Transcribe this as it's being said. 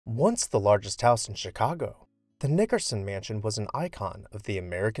Once the largest house in Chicago, the Nickerson Mansion was an icon of the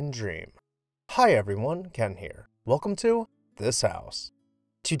American dream. Hi everyone, Ken here. Welcome to This House.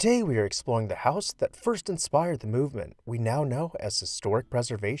 Today we are exploring the house that first inspired the movement we now know as historic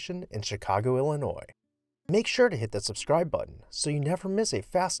preservation in Chicago, Illinois. Make sure to hit that subscribe button so you never miss a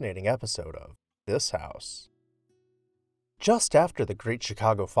fascinating episode of This House. Just after the Great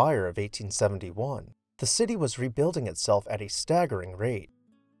Chicago Fire of 1871, the city was rebuilding itself at a staggering rate.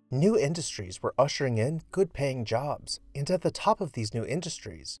 New industries were ushering in good-paying jobs, and at the top of these new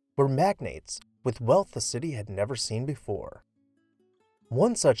industries were magnates with wealth the city had never seen before.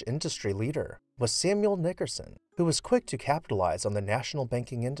 One such industry leader was Samuel Nickerson, who was quick to capitalize on the national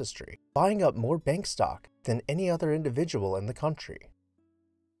banking industry, buying up more bank stock than any other individual in the country.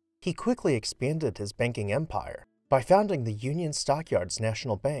 He quickly expanded his banking empire by founding the Union Stockyards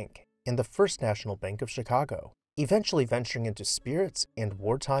National Bank and the First National Bank of Chicago, eventually venturing into spirits and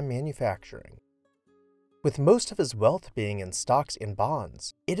wartime manufacturing. With most of his wealth being in stocks and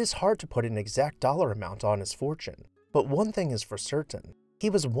bonds, it is hard to put an exact dollar amount on his fortune, but one thing is for certain, he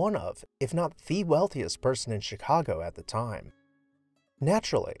was one of, if not the wealthiest person in Chicago at the time.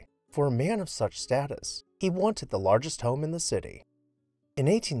 Naturally, for a man of such status, he wanted the largest home in the city. In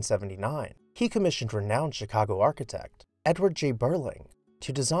 1879, he commissioned renowned Chicago architect Edward J. Burling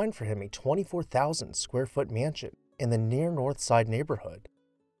to design for him a 24,000 square foot mansion in the near North Side neighborhood.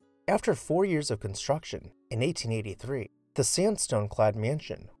 After 4 years of construction, in 1883, the sandstone-clad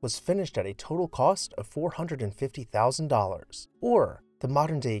mansion was finished at a total cost of $450,000, or the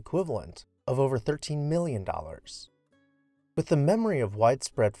modern-day equivalent of over $13 million. With the memory of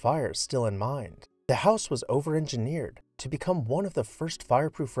widespread fires still in mind, the house was over-engineered to become one of the first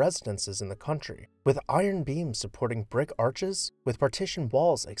fireproof residences in the country, with iron beams supporting brick arches with partition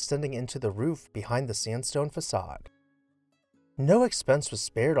walls extending into the roof behind the sandstone facade. No expense was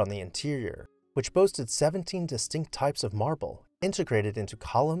spared on the interior, which boasted 17 distinct types of marble integrated into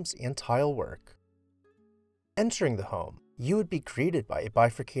columns and tile work. Entering the home, you would be greeted by a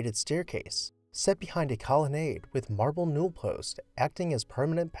bifurcated staircase set behind a colonnade with marble newel posts acting as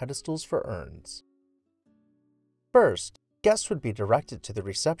permanent pedestals for urns. First, guests would be directed to the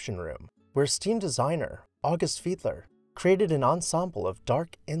reception room, where esteemed designer August Fiedler created an ensemble of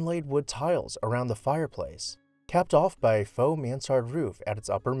dark inlaid wood tiles around the fireplace, capped off by a faux mansard roof at its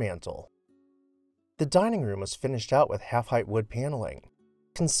upper mantel. The dining room was finished out with half-height wood paneling,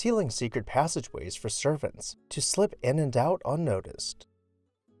 concealing secret passageways for servants to slip in and out unnoticed.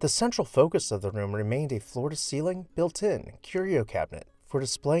 The central focus of the room remained a floor-to-ceiling, built-in curio cabinet for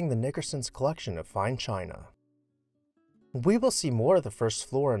displaying the Nickerson's collection of fine china. We will see more of the first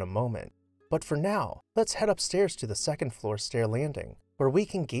floor in a moment, but for now, let's head upstairs to the second floor stair landing, where we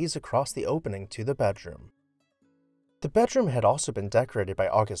can gaze across the opening to the bedroom. The bedroom had also been decorated by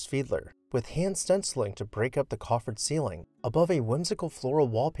August Fiedler, with hand stenciling to break up the coffered ceiling above a whimsical floral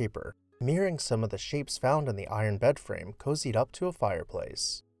wallpaper mirroring some of the shapes found in the iron bed frame cozied up to a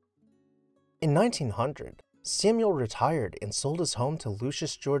fireplace. In 1900, Samuel retired and sold his home to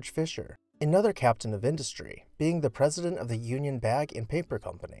Lucius George Fisher, another captain of industry, being the president of the Union Bag and Paper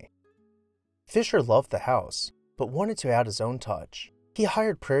Company. Fisher loved the house, but wanted to add his own touch. He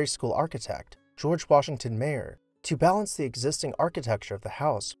hired Prairie School architect George Washington Mayer to balance the existing architecture of the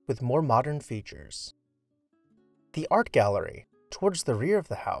house with more modern features. The art gallery, towards the rear of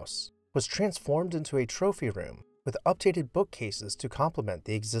the house, was transformed into a trophy room with updated bookcases to complement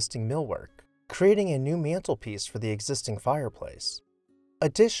the existing millwork, creating a new mantelpiece for the existing fireplace.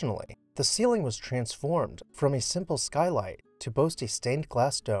 Additionally, the ceiling was transformed from a simple skylight to boast a stained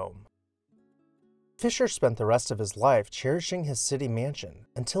glass dome. Fisher spent the rest of his life cherishing his city mansion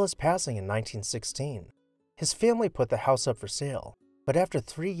until his passing in 1916. His family put the house up for sale, but after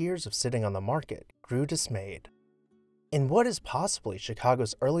 3 years of sitting on the market, grew dismayed. In what is possibly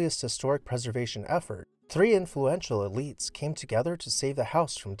Chicago's earliest historic preservation effort, 3 influential elites came together to save the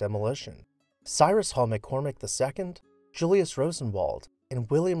house from demolition. Cyrus Hall McCormick II, Julius Rosenwald, and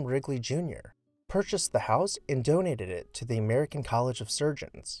William Wrigley Jr. purchased the house and donated it to the American College of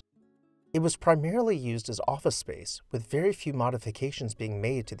Surgeons. It was primarily used as office space, with very few modifications being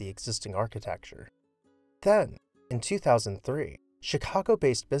made to the existing architecture. Then, in 2003,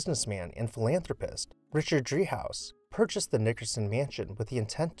 Chicago-based businessman and philanthropist Richard Driehaus purchased the Nickerson Mansion with the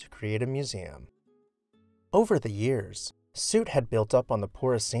intent to create a museum. Over the years, soot had built up on the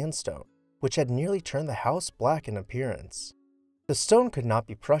porous sandstone, which had nearly turned the house black in appearance. The stone could not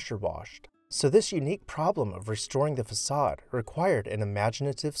be pressure washed, so this unique problem of restoring the facade required an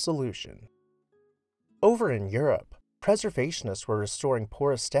imaginative solution. Over in Europe, preservationists were restoring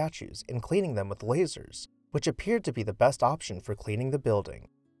porous statues and cleaning them with lasers, which appeared to be the best option for cleaning the building.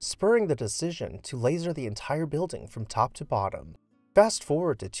 spurring the decision to laser the entire building from top to bottom. Fast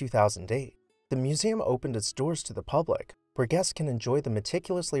forward to 2008, the museum opened its doors to the public, where guests can enjoy the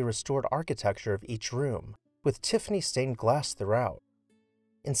meticulously restored architecture of each room, with Tiffany stained glass throughout.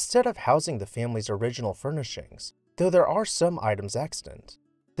 Instead of housing the family's original furnishings, though there are some items extant,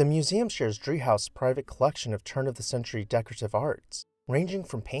 the museum shares Driehaus' private collection of turn-of-the-century decorative arts, ranging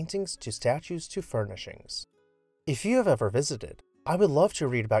from paintings to statues to furnishings. If you have ever visited, I would love to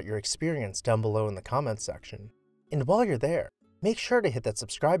read about your experience down below in the comments section. And while you're there, make sure to hit that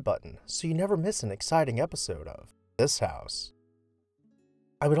subscribe button so you never miss an exciting episode of This House.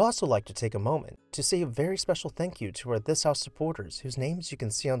 I would also like to take a moment to say a very special thank you to our This House supporters whose names you can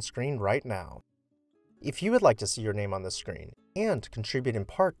see on screen right now. If you would like to see your name on the screen and contribute in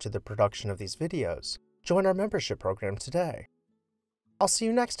part to the production of these videos, join our membership program today. I'll see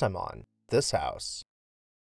you next time on This House.